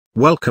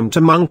Welcome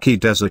to Monkey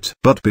Desert.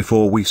 But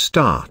before we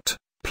start,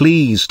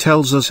 please tell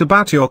us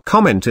about your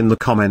comment in the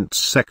comments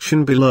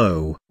section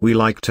below. We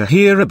like to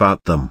hear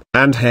about them.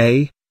 And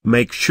hey,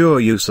 make sure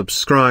you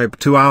subscribe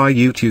to our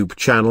YouTube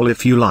channel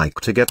if you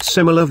like to get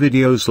similar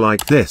videos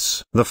like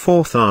this. The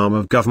fourth arm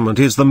of government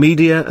is the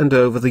media, and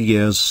over the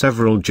years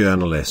several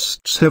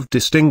journalists have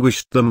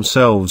distinguished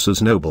themselves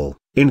as noble,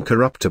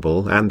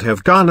 incorruptible, and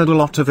have garnered a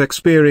lot of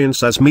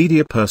experience as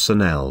media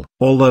personnel.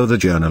 Although the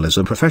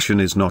journalism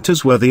profession is not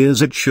as worthy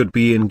as it should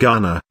be in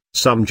Ghana,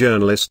 some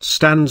journalists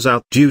stands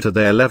out due to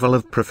their level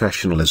of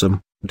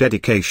professionalism,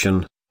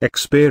 dedication,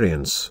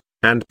 experience,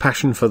 and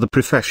passion for the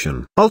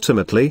profession.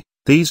 Ultimately,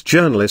 these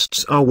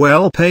journalists are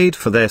well paid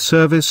for their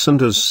service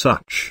and as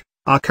such,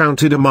 are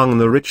counted among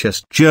the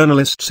richest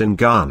journalists in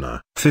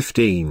Ghana.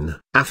 15.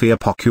 Afia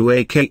Pokua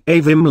aka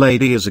Vim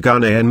Lady is a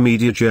Ghanaian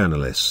media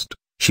journalist.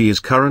 She is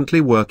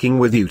currently working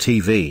with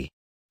UTV.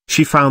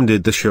 She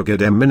founded the Sugar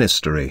Dem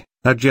Ministry,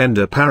 a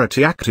gender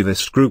parity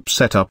activist group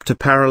set up to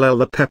parallel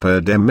the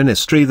Pepper Dem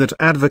Ministry that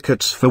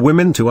advocates for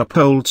women to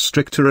uphold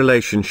stricter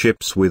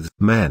relationships with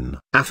men.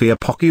 Afia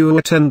Pokua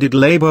attended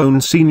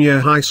Labone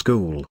Senior High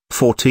School.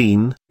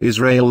 14.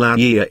 Israel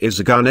Nair is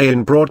a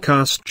Ghanaian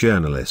broadcast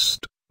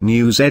journalist,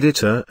 news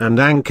editor and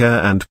anchor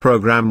and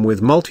program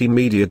with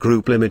Multimedia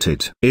Group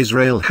Limited.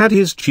 Israel had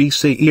his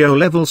GCEO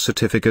level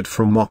certificate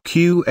from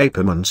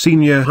Okyere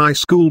Senior High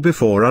School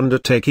before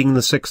undertaking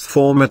the sixth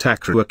form at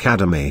Akua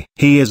Academy.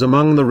 He is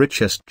among the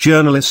richest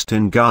journalists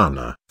in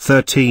Ghana.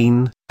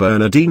 13.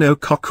 Bernardino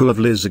Koku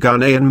is a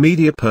Ghanaian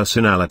media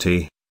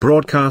personality,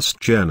 broadcast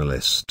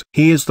journalist.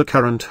 He is the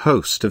current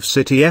host of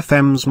City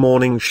FM's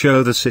morning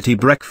show The City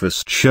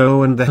Breakfast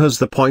Show and has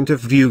the Point of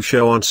View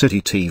show on City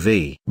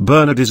TV.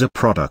 Bernard is a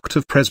product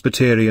of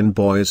Presbyterian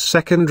Boys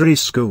Secondary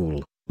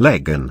School,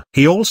 Legon.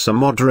 He also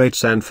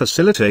moderates and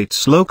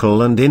facilitates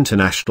local and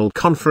international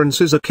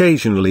conferences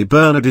occasionally.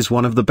 Bernard is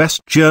one of the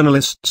best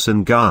journalists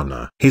in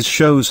Ghana. His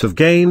shows have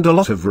gained a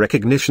lot of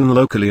recognition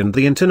locally and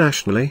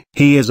internationally.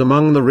 He is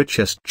among the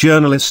richest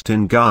journalists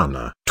in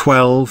Ghana.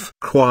 12.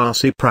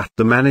 Kwasi Pratt,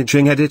 the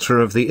managing editor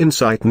of the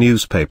Insight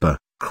newspaper.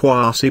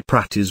 Kwasi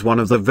Pratt is one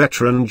of the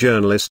veteran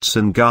journalists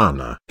in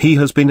Ghana. He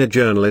has been a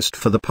journalist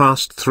for the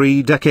past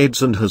 3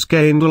 decades and has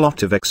gained a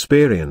lot of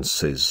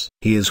experiences.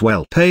 He is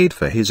well paid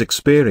for his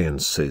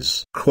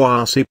experiences.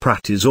 Kwasi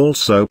Pratt is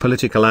also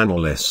political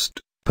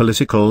analyst,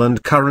 political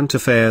and current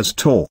affairs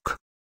talk.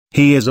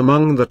 He is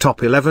among the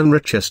top 11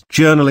 richest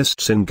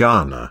journalists in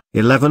Ghana.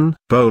 11.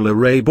 Bola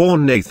Ray,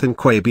 born Nathan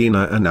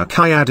Kwamina and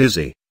Akaya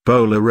Dizzy.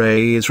 Bola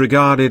Ray is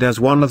regarded as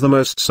one of the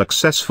most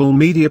successful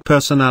media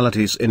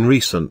personalities in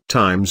recent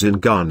times in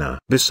Ghana.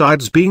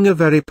 Besides being a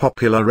very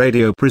popular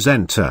radio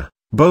presenter,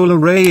 Bola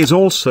Ray is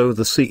also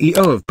the CEO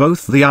of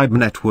both the IBE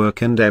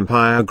Network and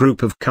Empire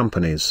Group of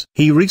companies.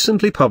 He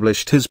recently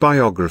published his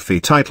biography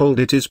titled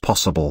It Is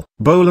Possible.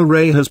 Bola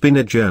Ray has been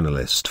a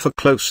journalist for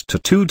close to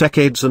 2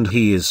 decades and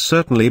he is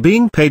certainly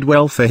being paid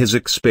well for his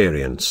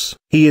experience.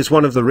 He is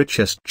one of the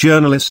richest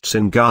journalists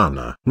in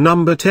Ghana.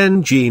 Number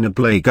 10. Gina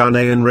Blay,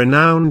 Ghanaian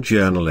renowned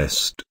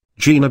journalist.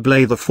 Gina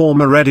Blay, the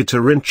former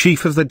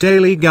editor-in-chief of the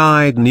Daily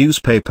Guide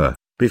newspaper,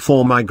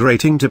 before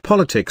migrating to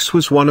politics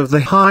was one of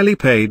the highly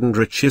paid and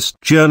richest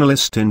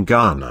journalists in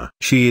Ghana.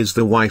 She is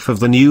the wife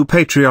of the New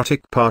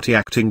Patriotic Party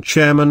acting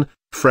chairman,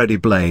 Freddie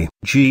Blay.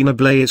 Gina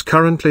Blay is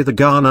currently the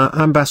Ghana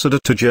ambassador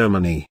to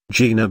Germany.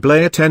 Gina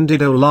Blay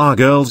attended Ola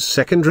Girls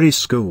Secondary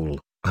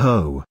School,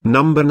 Ho.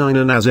 Number 9.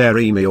 Manasseh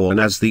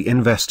Azure as the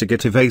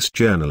investigative ace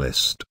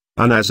journalist.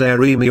 Manasseh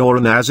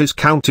Azure is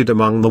counted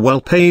among the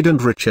well-paid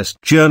and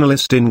richest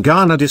journalist in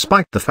Ghana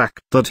despite the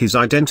fact that his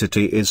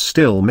identity is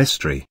still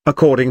mystery.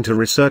 According to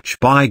research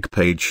by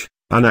Page,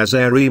 Manasseh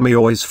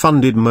Azure is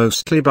funded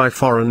mostly by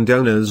foreign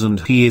donors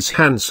and he is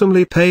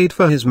handsomely paid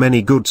for his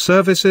many good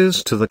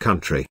services to the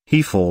country.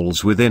 He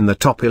falls within the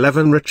top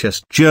 11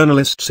 richest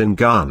journalists in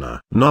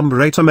Ghana.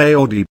 Number 8.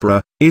 Ameyaw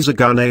Debrah is a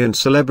Ghanaian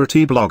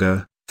celebrity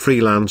blogger,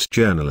 freelance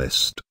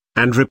journalist,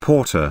 and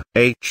reporter.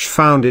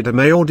 Founded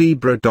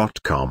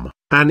AmeyawDebrah.com,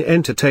 an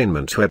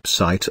entertainment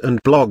website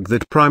and blog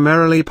that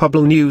primarily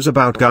publishes news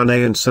about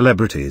Ghanaian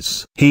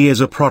celebrities. He is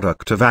a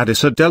product of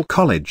Addis Adel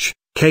College,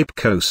 Cape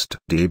Coast.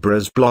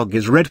 Debrah's blog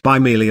is read by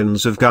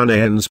millions of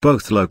Ghanaians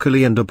both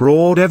locally and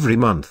abroad every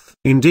month.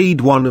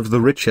 Indeed one of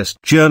the richest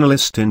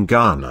journalists in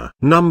Ghana.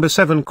 Number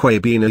 7. Kwame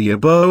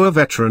Adinkra,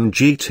 veteran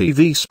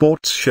GTV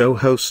sports show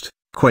host.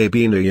 Kwame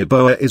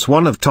Adinkra is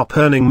one of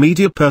top-earning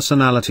media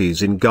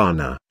personalities in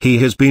Ghana. He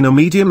has been a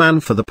media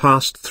man for the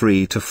past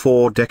 3 to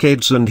 4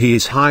 decades and he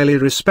is highly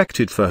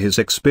respected for his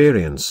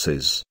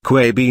experiences.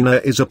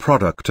 Kwame is a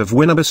product of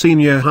Winneba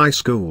Senior High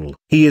School.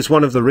 He is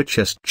one of the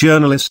richest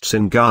journalists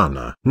in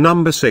Ghana.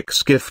 Number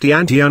 6. Gifty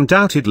Auntie,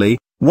 undoubtedly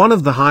One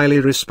of the highly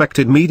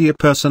respected media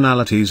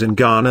personalities in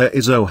Ghana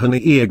is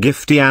Ohene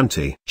Gifty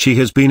Auntie. She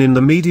has been in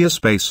the media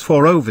space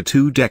for over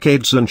 2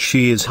 decades and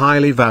she is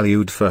highly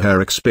valued for her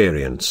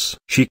experience.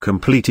 She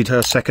completed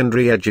her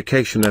secondary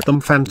education at the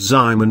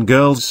Mfantsime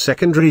Girls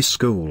Secondary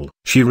School.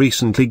 She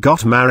recently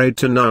got married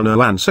to Nana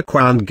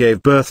Ansakwa and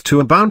gave birth to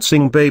a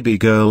bouncing baby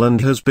girl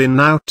and has been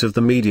out of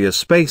the media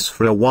space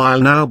for a while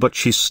now, but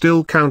she's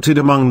still counted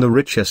among the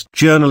richest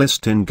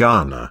journalists in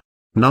Ghana.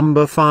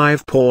 Number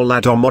 5. Paul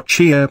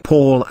Adomochie.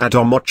 Paul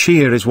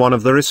Adomochie is one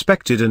of the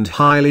respected and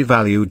highly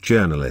valued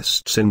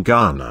journalists in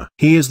Ghana.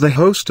 He is the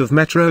host of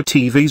Metro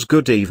TV's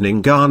Good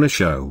Evening Ghana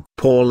show.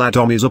 Paul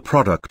Adom is a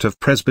product of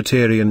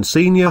Presbyterian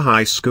Senior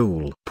High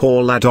School.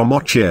 Paul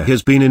Adomochie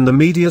has been in the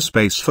media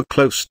space for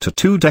close to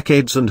 2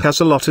 decades and has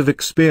a lot of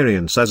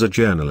experience as a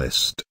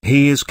journalist.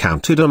 He is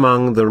counted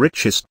among the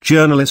richest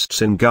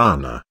journalists in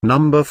Ghana.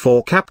 Number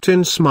 4.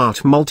 Captain Smart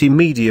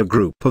Multimedia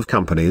Group of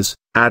Companies.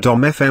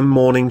 Adom FM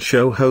morning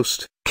show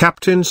host.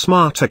 Captain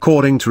Smart,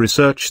 according to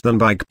research than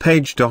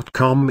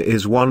bikepage.com,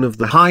 is one of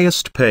the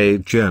highest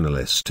paid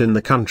journalists in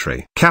the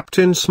country.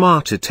 Captain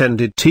Smart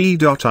attended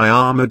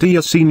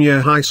T.Iamadia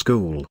Senior High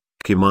School,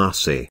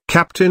 Kumasi.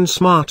 Captain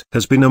Smart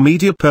has been a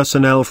media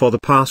personnel for the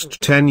past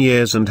 10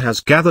 years and has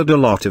gathered a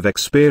lot of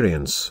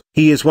experience.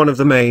 He is one of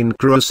the main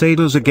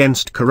crusaders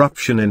against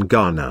corruption in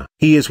Ghana.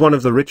 He is one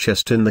of the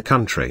richest in the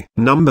country.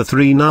 Number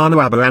 3. Nana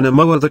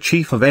Ashorkor, the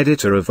chief of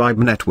editor of Vibe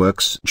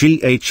Networks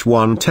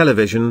GH1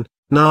 Television.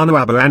 Nana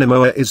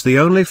Ashorkor is the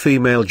only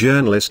female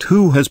journalist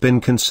who has been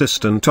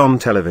consistent on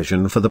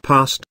television for the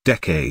past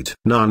decade.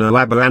 Nana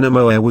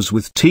Ashorkor was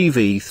with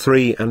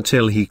TV3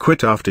 until he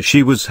quit after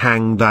she was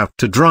hanged out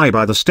to dry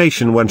by the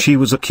station when she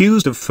was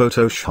accused of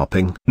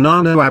photoshopping.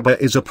 Nana Ashorkor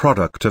is a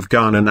product of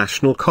Ghana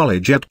National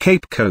College at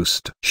Cape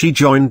Coast. She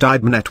joined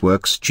Vibe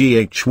Networks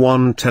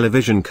GH1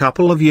 Television a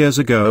couple of years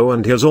ago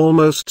and has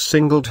almost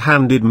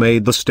single-handed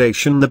made the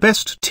station the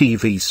best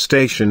TV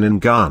station in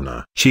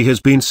Ghana. She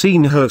has been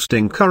seen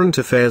hosting current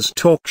affairs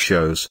talk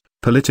shows,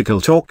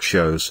 political talk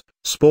shows,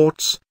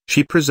 sports.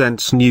 She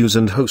presents news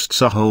and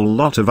hosts a whole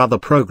lot of other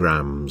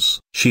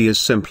programs. She is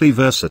simply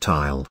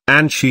versatile.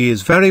 And she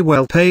is very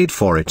well paid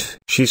for it.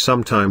 She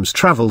sometimes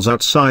travels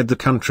outside the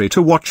country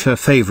to watch her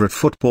favorite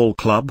football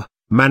club,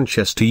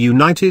 Manchester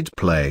United,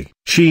 play.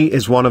 She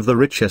is one of the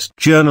richest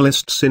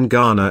journalists in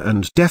Ghana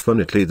and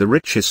definitely the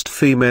richest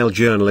female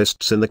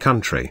journalists in the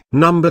country.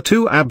 Number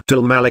 2.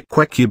 Abdulmalik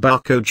Kweku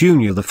Baako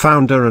Jnr, the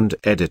founder and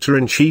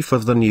editor-in-chief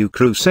of the New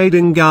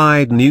Crusading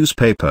Guide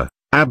newspaper.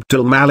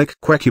 Abdulmalik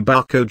Kweku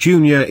Baako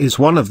Jnr is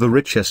one of the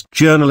richest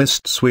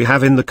journalists we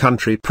have in the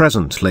country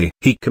presently.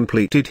 He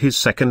completed his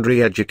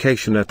secondary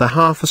education at the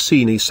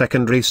Hafasini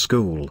Secondary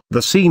School.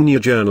 The senior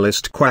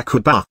journalist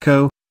Kweku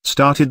Baako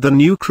started the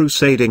New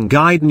Crusading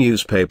Guide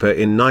newspaper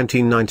in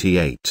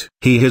 1998.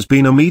 He has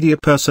been a media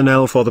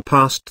personnel for the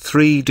past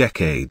 3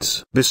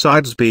 decades.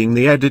 Besides being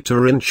the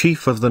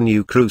editor-in-chief of the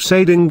New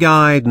Crusading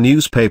Guide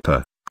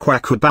newspaper,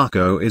 Kweku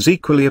Baako is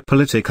equally a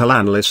political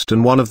analyst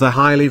and one of the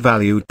highly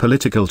valued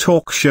political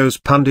talk shows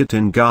pundit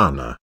in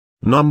Ghana.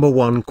 Number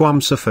 1.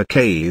 Kwamsa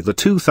Sakyiamah, the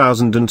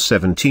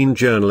 2017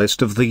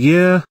 Journalist of the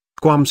Year.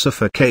 Kwamsa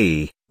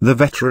Sakyiamah, the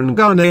veteran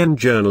Ghanaian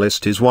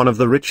journalist, is one of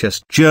the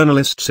richest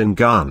journalists in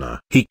Ghana.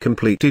 He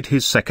completed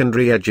his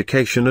secondary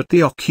education at the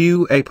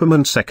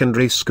Akua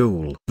Secondary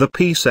School. The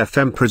Peace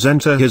FM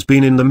presenter has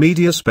been in the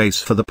media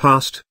space for the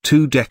past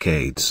 2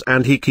 decades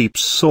and he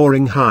keeps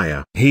soaring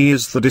higher. He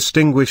is the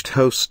distinguished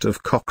host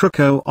of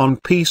Kokroko on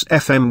Peace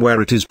FM,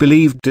 where it is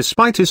believed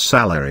despite his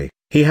salary,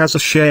 he has a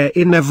share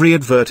in every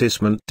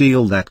advertisement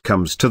deal that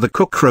comes to the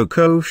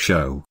Kokroko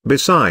show.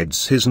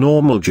 Besides his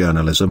normal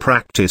journalism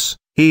practice,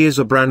 he is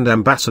a brand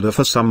ambassador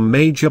for some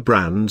major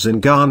brands in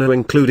Ghana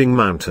including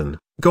Mountain,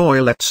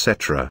 Goyle,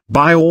 etc.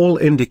 By all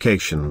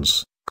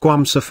indications,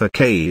 Kwamsa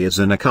Sakyiamah is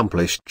an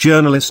accomplished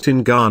journalist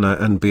in Ghana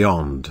and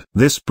beyond.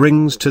 This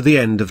brings to the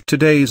end of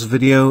today's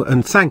video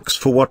and thanks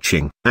for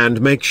watching,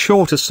 and make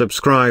sure to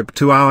subscribe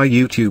to our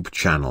YouTube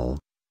channel.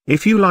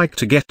 If you like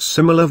to get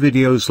similar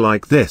videos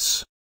like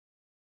this,